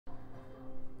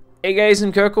Hey guys,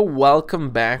 I'm Koko.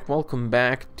 Welcome back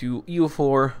to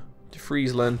EU4, to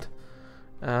Friesland.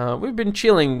 We've been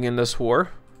chilling in this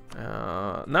war.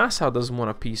 NASA doesn't want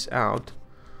to peace out.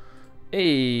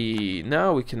 Hey,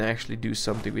 now we can actually do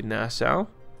something with NASA.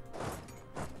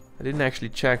 I didn't actually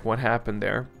check what happened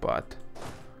there, but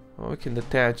well, we can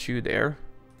detach you there.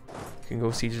 We can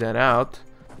go siege that out.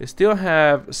 They still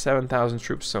have 7,000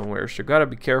 troops somewhere, so you gotta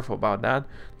be careful about that.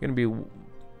 They're gonna be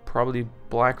probably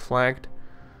black flagged.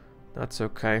 That's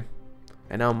okay.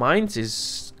 And now Mines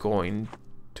is going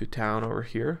to town over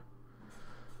here.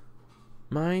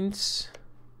 Mines,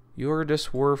 you're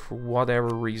this war for whatever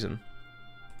reason.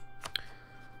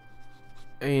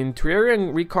 In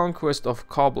Trierian reconquest of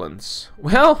Koblenz.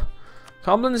 Well,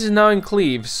 Koblenz is now in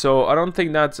Cleves, so I don't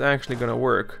think that's actually gonna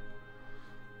work.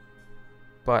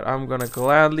 But I'm gonna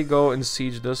gladly go and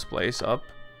siege this place up.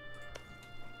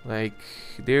 Like,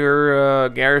 their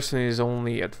garrison is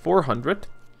only at 400.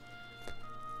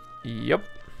 Yep.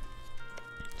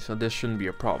 So this shouldn't be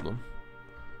a problem.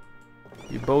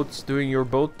 You boats doing your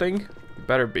boat thing? You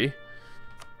better be.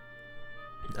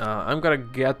 I'm gonna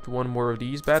get one more of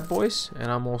these bad boys,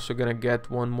 and I'm also gonna get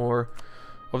one more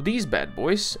of these bad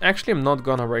boys. Actually, I'm not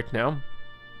gonna right now,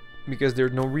 because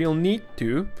there's no real need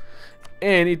to,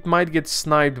 and it might get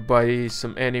sniped by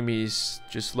some enemies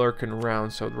just lurking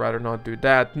around, so I'd rather not do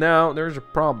that. Now, there's a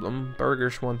problem.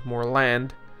 Burghers want more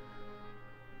land.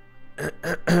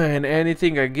 And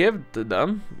anything I give to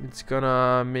them, it's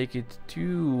gonna make it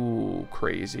too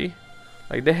crazy.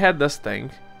 Like, they had this thing.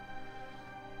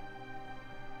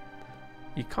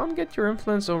 You can't get your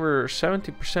influence over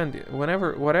 70%.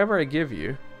 Whatever I give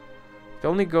you, it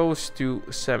only goes to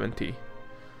 70.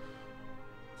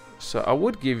 So I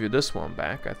would give you this one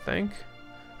back, I think.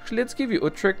 Actually, let's give you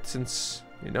Utrecht, since,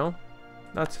 you know,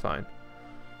 that's fine.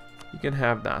 You can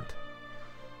have that.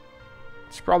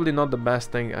 It's probably not the best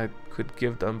thing I could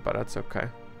give them, but that's okay.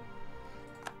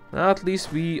 Now at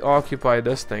least we occupy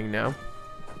this thing now.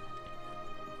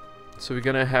 So we're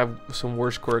gonna have some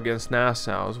war score against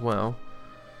NASA as well.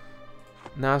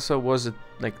 NASA was at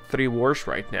like 3 wars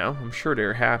right now. I'm sure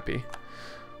they're happy.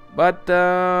 But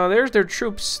there's their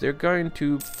troops. They're going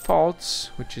to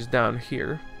Pfalz, which is down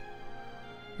here.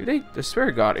 If they, I swear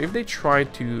to God, if they try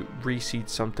to reseed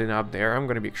something up there, I'm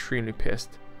gonna be extremely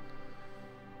pissed.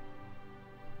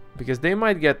 Because they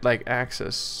might get like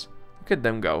access. Look at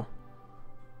them go.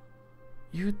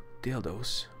 You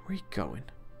dildos, where you going?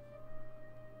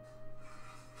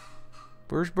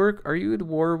 Würzburg, are you at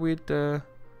war with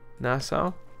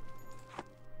Nassau?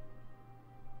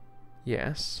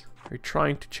 Yes. Are you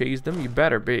trying to chase them? You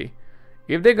better be.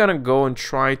 If they're gonna go and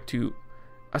try to...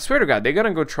 I swear to God, they're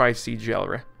gonna go try siege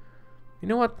Jelre. You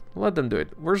know what? Let them do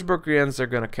it. Würzburgians are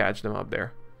gonna catch them up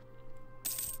there.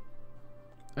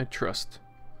 I trust.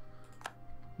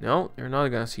 No, you're not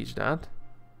gonna siege that.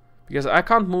 Because I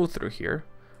can't move through here.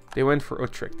 They went for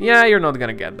Utrecht. Yeah, you're not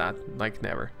gonna get that. Like,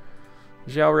 never.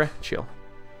 Jelre, chill.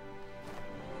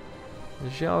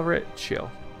 Jelre, chill.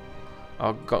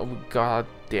 Oh, God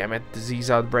damn it.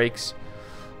 Disease outbreaks.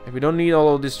 Like, we don't need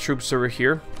all of these troops over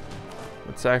here.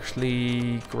 Let's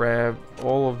actually grab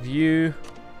all of you.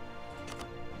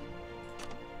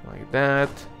 Like that.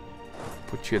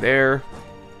 Put you there.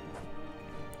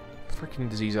 Freaking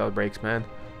disease outbreaks, man.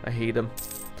 I hate them.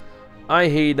 I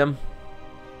hate them.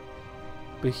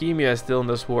 Bohemia is still in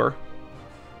this war.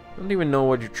 I don't even know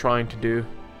what you're trying to do.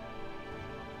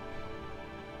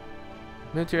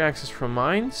 Military access from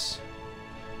mines.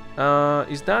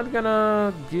 Is that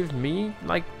gonna give me,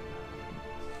 like...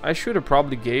 I should have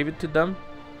probably gave it to them,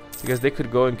 because they could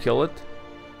go and kill it.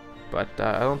 But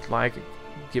I don't like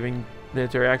giving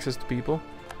military access to people.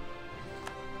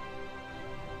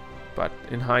 But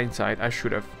in hindsight, I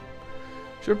should have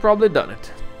probably done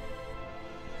it.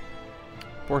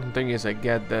 Important thing is I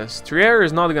get this. Trier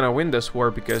is not gonna win this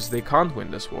war because they can't win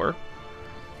this war.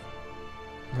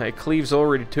 Like, Cleves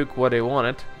already took what they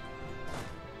wanted.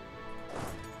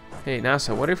 Hey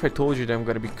NASA, what if I told you that I'm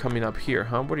gonna be coming up here,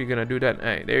 huh? What are you gonna do then?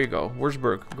 Hey, there you go.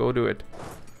 Würzburg, go do it.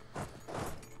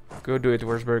 Go do it,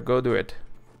 Würzburg, go do it.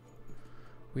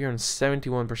 We are on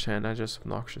 71%, that's just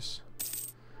obnoxious.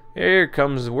 Here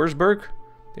comes Würzburg.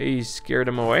 They scared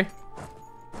him away.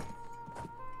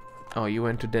 Oh, you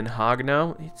went to Den Haag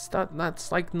now?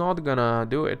 That's like not gonna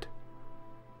do it.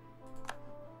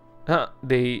 Huh,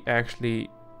 they actually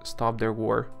stopped their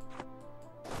war.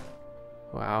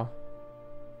 Wow.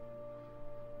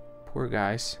 Poor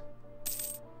guys.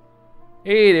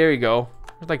 Hey, there you go.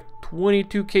 There's like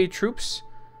 22k troops.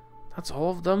 That's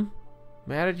all of them.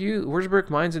 Mad at you? Würzburg,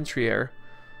 Mines, and Trier.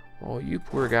 Oh, you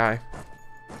poor guy.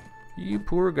 You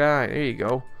poor guy. There you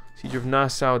go. Siege of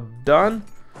Nassau done.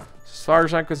 As far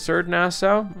as I'm concerned,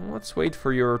 Nassau, let's wait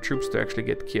for your troops to actually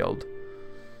get killed.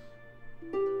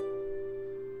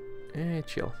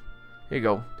 Chill. Here you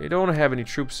go. They don't have any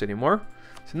troops anymore.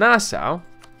 So Nassau,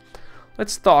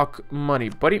 let's talk money,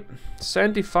 buddy.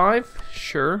 75,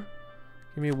 sure.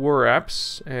 Give me war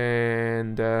apps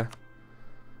and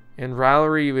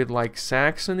rivalry with like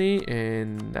Saxony,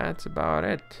 and that's about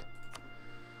it.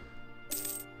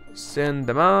 Send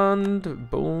demand,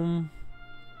 boom.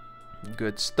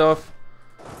 Good stuff.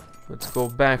 Let's go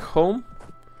back home.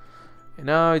 And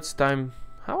now it's time.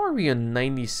 How are we on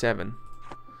 97?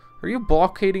 Are you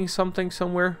blockading something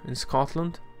somewhere in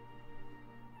Scotland?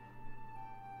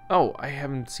 Oh, I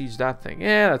haven't sieged that thing.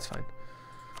 Yeah, that's fine.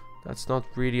 That's not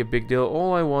really a big deal.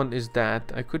 All I want is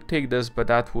that. I could take this, but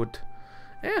that would...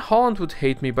 Holland would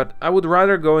hate me, but I would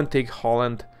rather go and take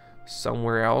Holland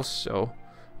somewhere else. So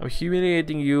I'm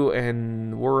humiliating you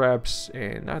and war apps,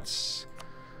 and that's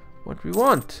what we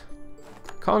want.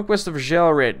 Conquest of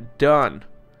Gelred, done.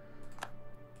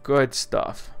 Good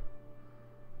stuff.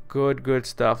 Good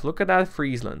stuff. Look at that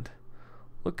Friesland.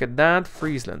 Look at that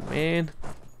Friesland, man.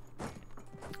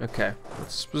 Okay,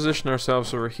 let's position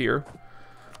ourselves over here.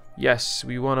 Yes,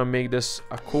 we want to make this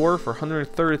a core for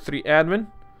 133 admin.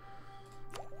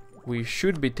 We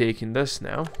should be taking this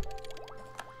now,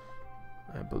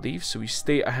 I believe, so we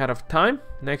stay ahead of time.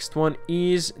 Next one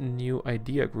is new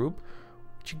idea group.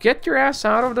 Would you get your ass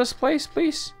out of this place,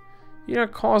 please? You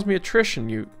don't cause me attrition,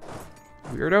 you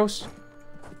weirdos.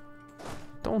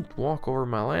 Don't walk over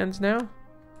my lands now.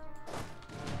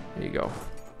 There you go.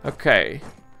 Okay.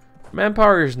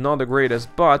 Manpower is not the greatest,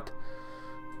 but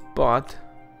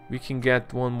we can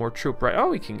get one more troop, right? Oh,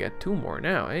 we can get 2 more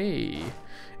now. Hey,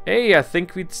 I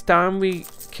think it's time we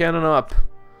cannon up.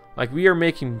 Like, we are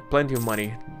making plenty of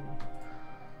money.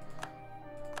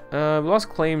 We lost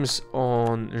claims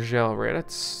on Gelred.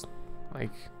 That's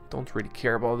like, don't really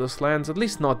care about those lands, at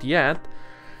least not yet.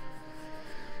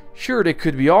 Sure, they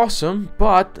could be awesome,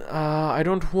 but I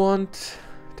don't want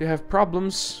to have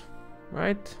problems,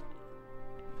 right?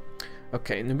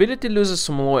 Okay, nobility loses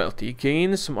some loyalty,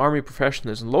 gains some army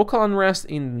professionalism, local unrest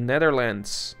in the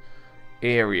Netherlands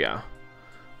area,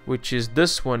 which is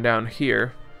this one down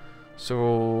here.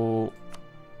 So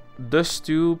these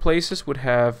 2 places would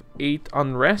have 8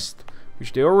 unrest,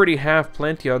 which they already have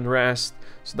plenty of unrest,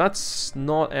 so that's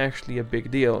not actually a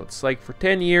big deal. It's like for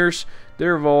 10 years, they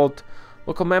revolt.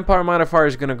 Local manpower modifier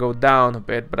is gonna go down a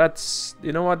bit, but that's,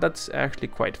 you know what, that's actually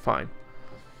quite fine.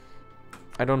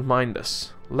 I don't mind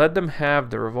this. Let them have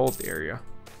the revolt area.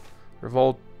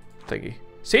 Revolt thingy.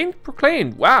 Saint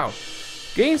proclaimed. Wow.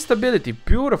 Gain stability.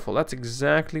 Beautiful. That's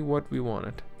exactly what we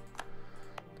wanted.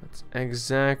 That's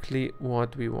exactly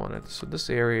what we wanted. So this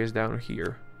area is down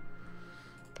here.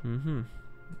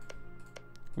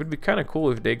 Would be kind of cool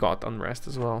if they got unrest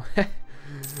as well.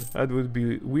 That would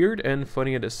be weird and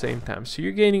funny at the same time. So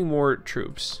you're gaining more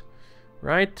troops,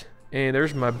 right? And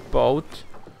there's my boat.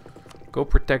 Go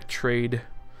protect trade.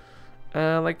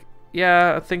 Like,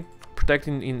 yeah, I think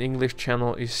protecting in English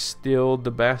Channel is still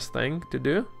the best thing to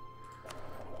do,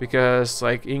 because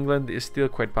like England is still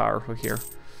quite powerful here,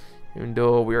 even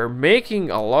though we are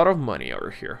making a lot of money over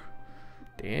here.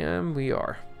 Damn, we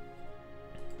are.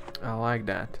 I like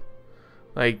that.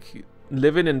 Like,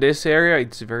 living in this area,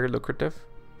 it's very lucrative.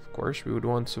 Of course, we would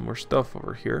want some more stuff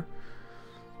over here.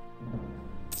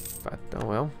 But, oh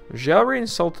well. Gelred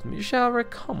insulted me. Gelred,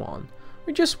 come on.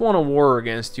 We just won a war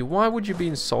against you. Why would you be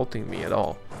insulting me at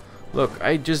all? Look,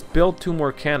 I just built 2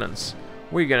 more cannons.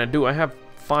 What are you gonna do? I have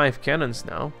 5 cannons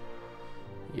now.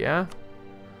 Yeah.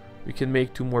 We can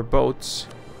make 2 more boats.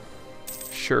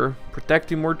 Sure.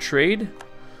 Protecting more trade.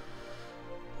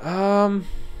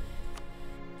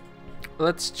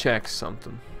 Let's check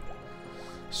something.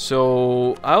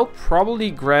 So I'll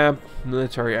probably grab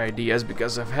military ideas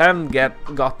because I haven't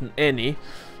gotten any,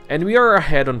 and we are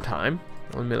ahead on time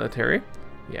on military.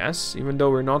 Yes, even though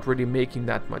we're not really making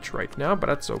that much right now, but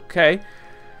that's okay.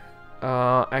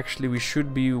 Actually, we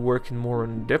should be working more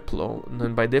on Diplo, and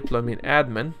then by Diplo I mean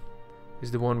admin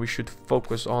is the one we should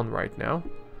focus on right now.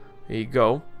 There you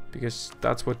go, because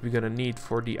that's what we're gonna need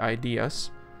for the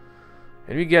ideas.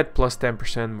 And we get plus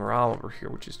 10% morale over here,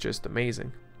 which is just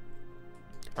amazing.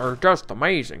 Or just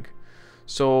amazing.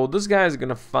 So this guy is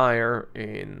gonna fire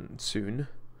in soon.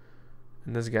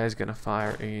 And this guy's gonna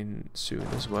fire in soon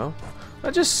as well.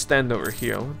 Let's just stand over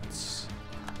here.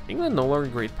 England no longer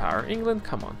great power. England,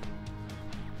 come on.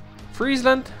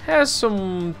 Friesland has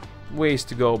some ways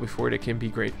to go before they can be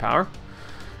great power.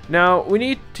 Now, we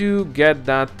need to get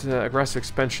that aggressive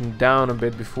expansion down a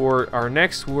bit before our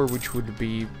next war, which would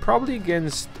be probably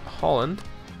against Holland.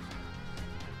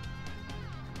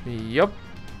 Yup.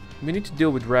 we need to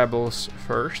deal with rebels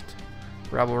first.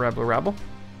 Rebel.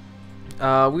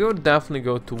 We would definitely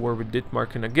go to war with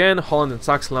Ditmarken again. Holland and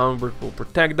Saxe-Lauenburg will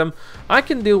protect them. I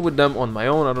can deal with them on my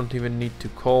own. I don't even need to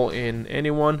call in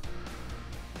anyone.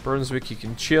 Brunswick, you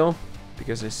can chill,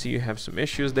 because I see you have some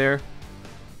issues there.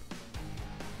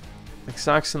 Like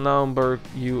Saxe-Lauenburg,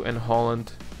 you and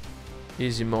Holland.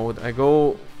 Easy mode. I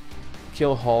go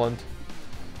kill Holland.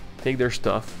 Take their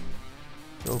stuff.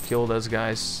 Go kill those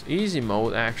guys. Easy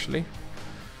mode, actually.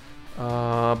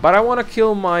 But I want to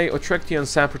kill my Utrechtian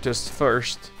separatists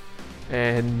first.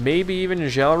 And maybe even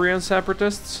Gelerian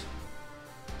separatists.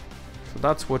 So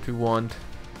that's what we want.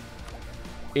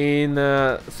 In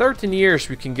 13 years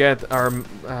we can get our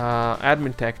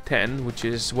Admin Tech 10, which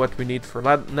is what we need for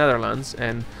Netherlands.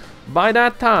 And by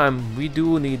that time we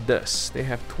do need this. They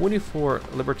have 24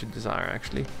 Liberty Desire,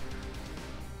 actually.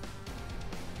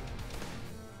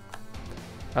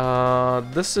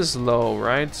 This is low,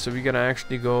 right? So we're gonna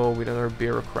actually go with another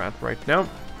bureaucrat right now.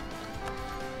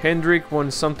 Hendrik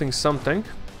won something.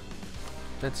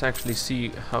 Let's actually see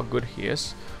how good he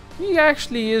is. He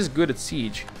actually is good at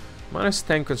siege. Minus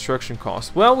 10 construction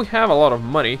cost. Well, we have a lot of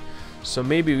money, so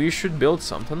maybe we should build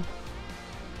something.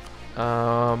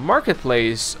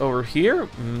 Marketplace over here.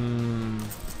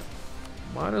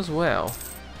 Might as well.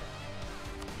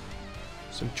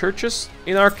 Some churches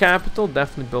in our capital.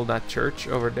 Definitely build that church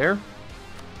over there.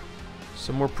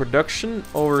 Some more production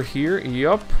over here.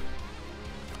 Yup.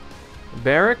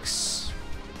 Barracks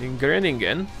in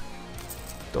Groningen.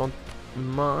 Don't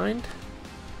mind.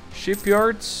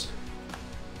 Shipyards.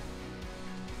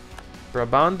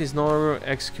 Brabant is no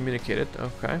excommunicated.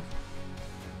 Okay.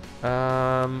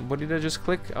 What did I just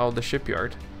click? Oh, the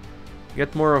shipyard.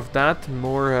 Get more of that.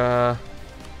 More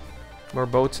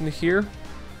boats in here.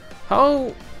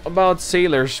 How about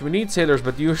sailors? We need sailors,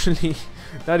 but usually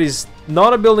that is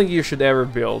not a building you should ever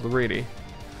build, really.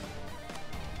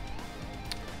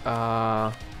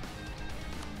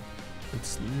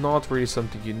 It's not really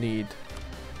something you need.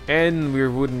 And we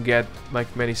wouldn't get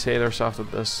like many sailors after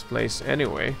this place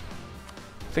anyway.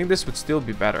 I think this would still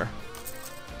be better.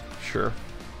 Sure.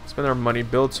 Spend our money,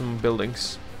 build some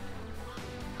buildings.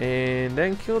 And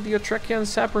then kill the Utrechian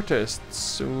separatists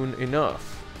soon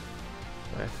enough.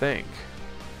 I think.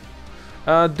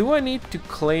 Do I need to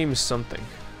claim something?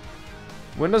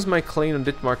 When does my claim on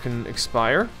Ditmarken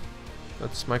expire?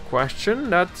 That's my question.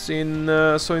 That's in...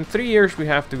 so in 3 years we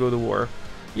have to go to war.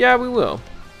 Yeah, we will.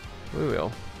 We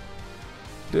will.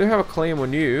 Do I have a claim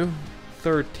on you?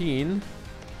 13.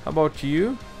 How about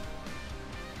you?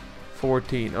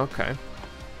 14. Okay.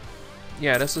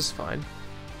 Yeah, this is fine.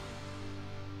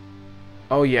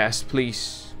 Oh yes,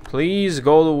 please. Please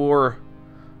go to war.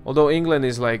 Although England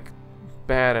is like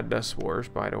bad at this wars,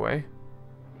 by the way.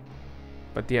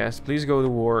 But yes, please go to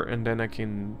war, and then I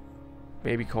can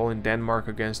maybe call in Denmark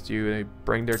against you. They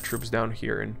bring their troops down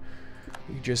here and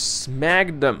we just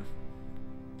smack them.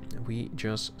 We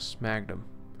just smack them.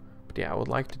 But yeah, I would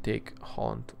like to take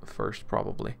Holland first,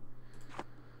 probably,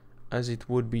 as it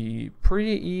would be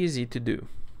pretty easy to do.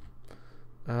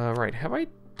 Right, have I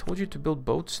told you to build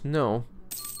boats? No.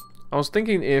 I was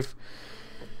thinking if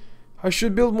I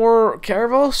should build more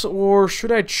caravels, or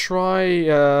should I try,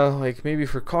 like, maybe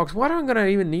for cogs? What am I gonna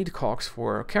even need cogs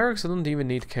for? Carracks, I don't even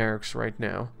need carracks right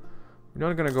now. We're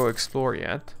not gonna go explore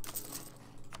yet.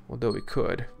 Although we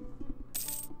could.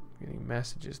 Getting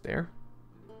messages there.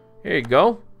 Here you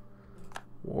go.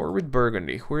 War with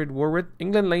Burgundy. We're at war with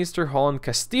England, Leinster, Holland,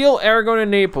 Castile, Aragon,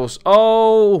 and Naples.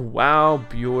 Oh, wow,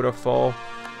 beautiful.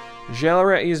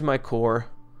 Gelre is my core.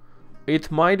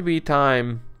 It might be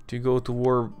time to go to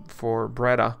war for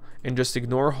Breda and just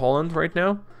ignore Holland right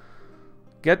now.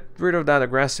 Get rid of that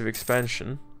aggressive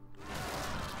expansion.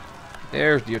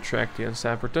 There's the Utrechian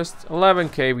separatists.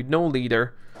 11k with no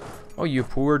leader. Oh, you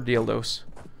poor dildos.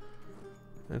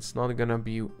 That's not gonna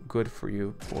be good for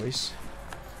you, boys.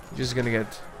 You're just gonna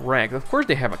get wrecked. Of course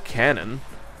they have a cannon.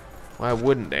 Why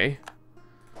wouldn't they?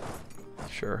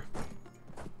 Sure.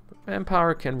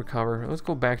 Manpower can recover. Let's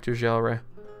go back to Gelre.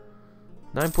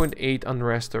 9.8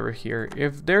 unrest over here.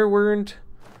 If there weren't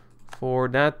for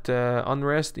that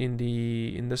unrest in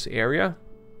this area,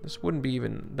 this wouldn't be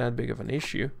even that big of an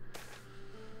issue.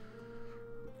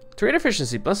 Trade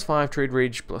efficiency +5, trade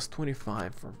rage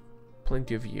 +25 for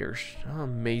plenty of years. Oh,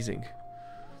 amazing.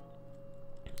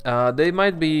 There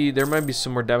might be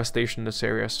some more devastation in this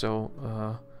area,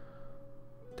 so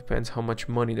depends how much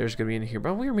money there's gonna be in here.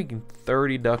 But we're making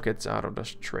 30 ducats out of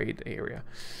this trade area.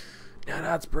 Now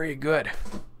that's pretty good.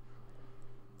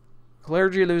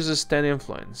 Clergy loses 10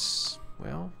 influence.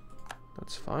 Well,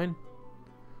 that's fine.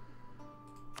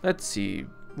 Let's see.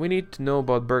 We need to know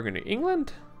about Burgundy.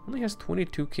 England? Only has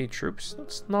 22k troops.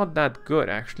 That's not that good,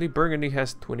 actually. Burgundy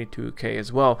has 22k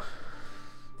as well.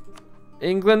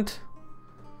 England,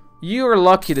 you are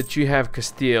lucky that you have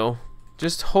Castile.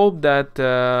 Just hope that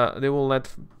they will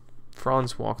let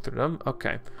France walk through them.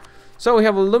 Okay. So we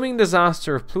have a looming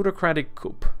disaster of plutocratic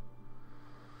coup.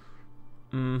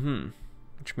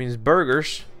 Which means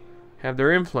burghers have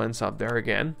their influence up there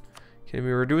again. Can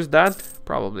we reduce that?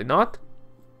 Probably not.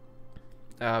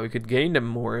 We could gain them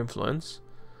more influence.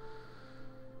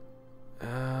 Could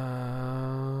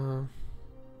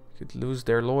lose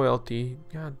their loyalty.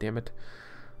 God damn it.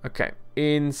 Okay.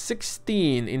 In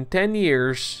 10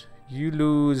 years, you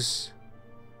lose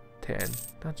 10.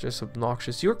 That's just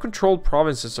obnoxious. Your controlled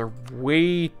provinces are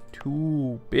way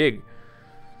too big.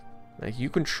 Like, you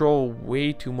control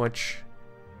way too much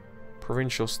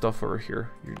provincial stuff over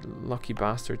here. You lucky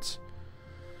bastards.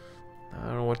 I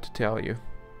don't know what to tell you.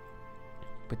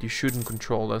 But you shouldn't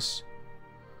control this.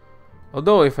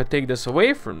 Although, if I take this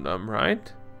away from them,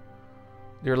 right?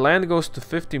 Their land goes to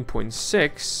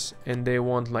 15.6 and they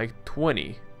want like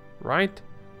 20, right?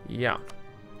 Yeah.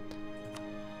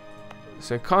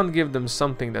 So I can't give them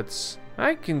something that's...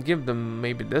 I can give them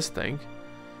maybe this thing.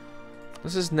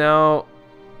 This is now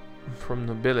from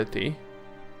nobility.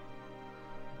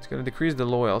 It's gonna decrease the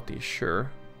loyalty,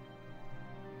 sure.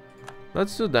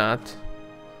 Let's do that.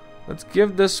 Let's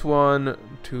give this one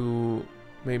to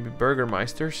maybe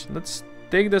Burgermeisters. Let's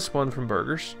take this one from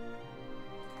burghers.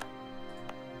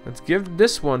 Let's give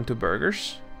this one to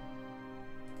burghers.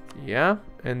 Yeah,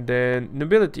 and then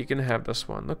nobility can have this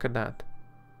one. Look at that.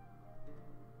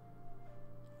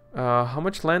 How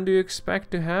much land do you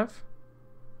expect to have?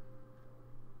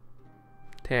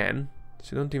 10.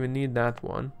 So you don't even need that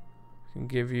one. I can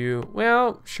give you...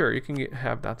 Well, sure, you can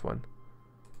have that one.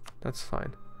 That's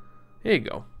fine. There you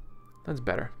go. That's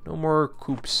better. No more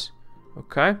coups.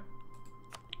 Okay.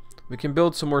 We can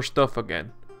build some more stuff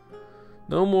again.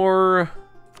 No more...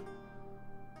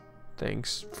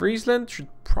 things. Friesland should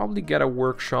probably get a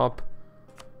workshop.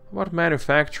 How about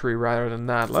manufactory rather than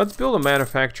that? Let's build a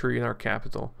manufactory in our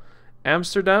capital.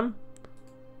 Amsterdam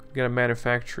could get a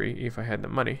manufactory if I had the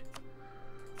money.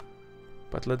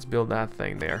 But let's build that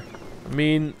thing there. I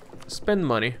mean, spend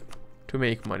money to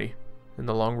make money in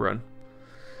the long run.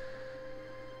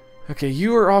 Okay,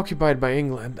 you are occupied by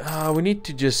England. We need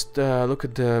to just look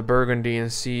at the Burgundy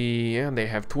and see. Yeah, they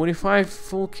have 25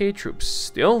 full K troops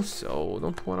still, so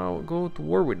don't want to go to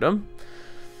war with them.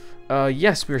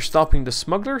 Yes, we're stopping the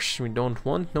smugglers. We don't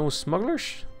want no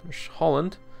smugglers. There's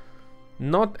Holland.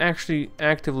 Not actually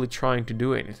actively trying to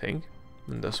do anything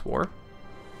in this war.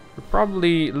 We're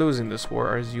probably losing this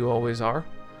war, as you always are.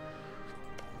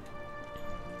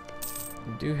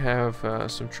 We do have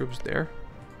some troops there.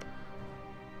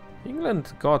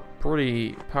 England got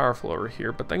pretty powerful over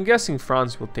here, but I'm guessing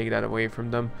France will take that away from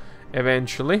them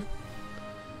eventually.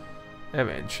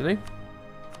 Eventually.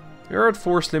 We're at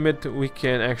force limit. We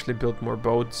can actually build more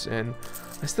boats, and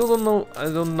I still don't know. I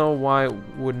don't know why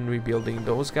wouldn't we building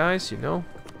those guys, you know?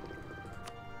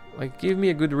 Like, give me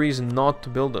a good reason not to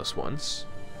build those ones.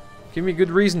 Give me a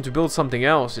good reason to build something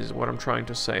else is what I'm trying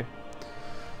to say.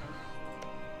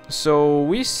 So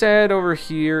we said over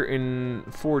here in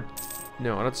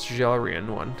no, that's Jalarian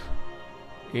one.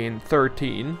 In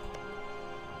 13.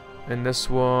 And this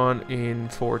one in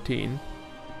 14.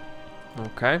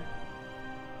 Okay.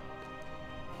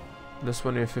 This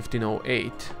one in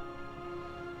 1508.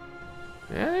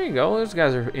 Yeah, there you go. Those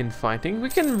guys are infighting. We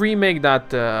can remake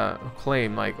that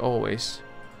claim like always.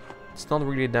 It's not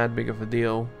really that big of a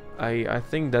deal. I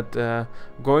think that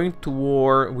going to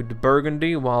war with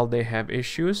Burgundy while they have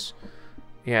issues.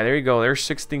 Yeah, there you go. There's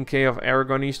 16k of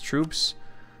Aragonese troops.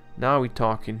 Now we're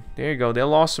talking. There you go. They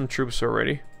lost some troops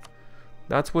already.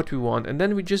 That's what we want. And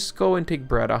then we just go and take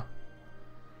Breda.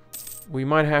 We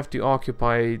might have to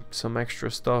occupy some extra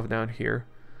stuff down here.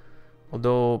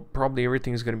 Although probably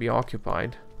everything is going to be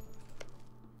occupied.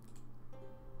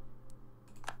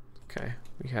 Okay,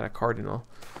 we had a cardinal.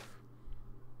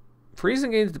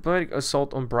 Friesland gains diplomatic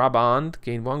assault on Brabant.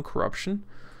 Gain 1 corruption.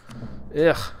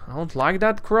 Ugh, I don't like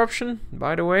that corruption,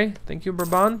 by the way. Thank you,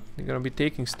 Brabant. They're gonna be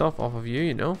taking stuff off of you,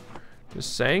 you know.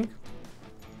 Just saying.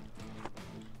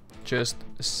 Just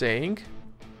saying.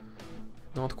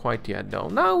 Not quite yet, though.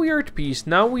 Now we are at peace.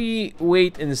 Now we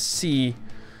wait and see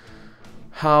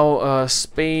how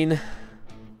Spain,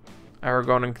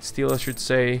 Aragon and Castile, I should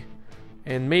say,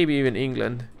 and maybe even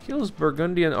England, kills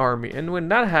Burgundian army. And when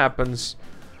that happens,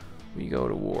 we go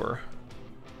to war.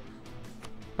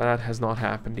 But that has not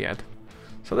happened yet.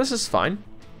 So this is fine.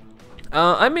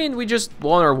 I mean, we just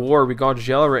won our war. We got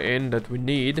Gelre in that we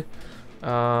need.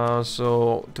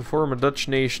 So to form a Dutch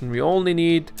nation, we only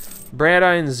need Breda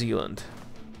and Zeeland.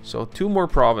 So 2 more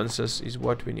provinces is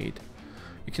what we need.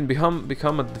 You can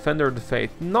become a defender of the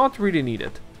faith. Not really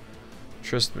needed.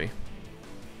 Trust me.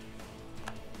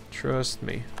 Trust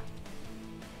me.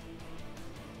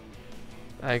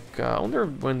 Like, I wonder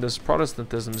when this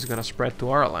Protestantism is gonna spread to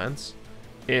our lands.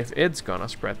 If it's gonna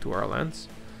spread to our lands.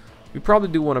 We probably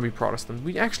do want to be Protestant.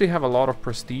 We actually have a lot of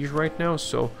prestige right now,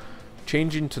 so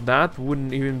changing to that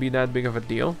wouldn't even be that big of a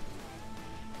deal.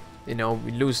 You know,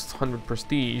 we lose 100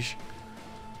 prestige.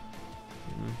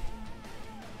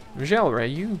 Gelre,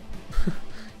 you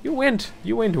you went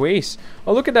ways.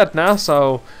 Oh, look at that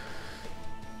Nassau.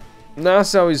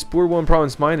 Nassau is poor 1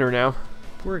 province minor now.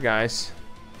 Poor guys.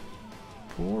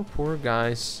 Poor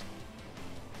guys.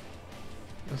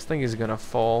 This thing is gonna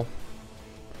fall.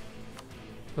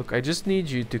 Look, I just need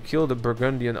you to kill the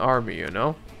Burgundian army, you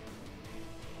know?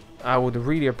 I would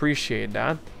really appreciate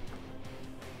that.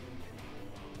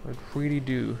 I really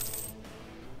do.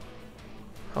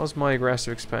 How's my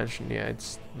aggressive expansion? Yeah,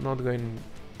 it's not going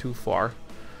too far.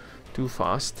 Too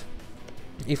fast.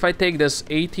 If I take this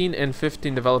 18 and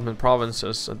 15 development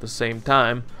provinces at the same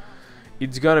time,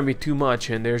 it's gonna be too much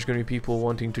and there's gonna be people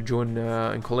wanting to join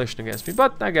in coalition against me.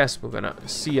 But I guess we're gonna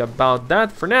see about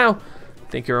that. For now,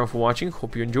 thank you everyone for watching.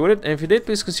 Hope you enjoyed it. And if you did,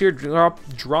 please consider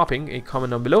dropping a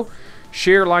comment down below.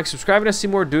 Share, like, subscribe, and see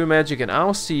more Doing Magic. And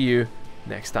I'll see you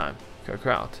next time. Koko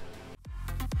out.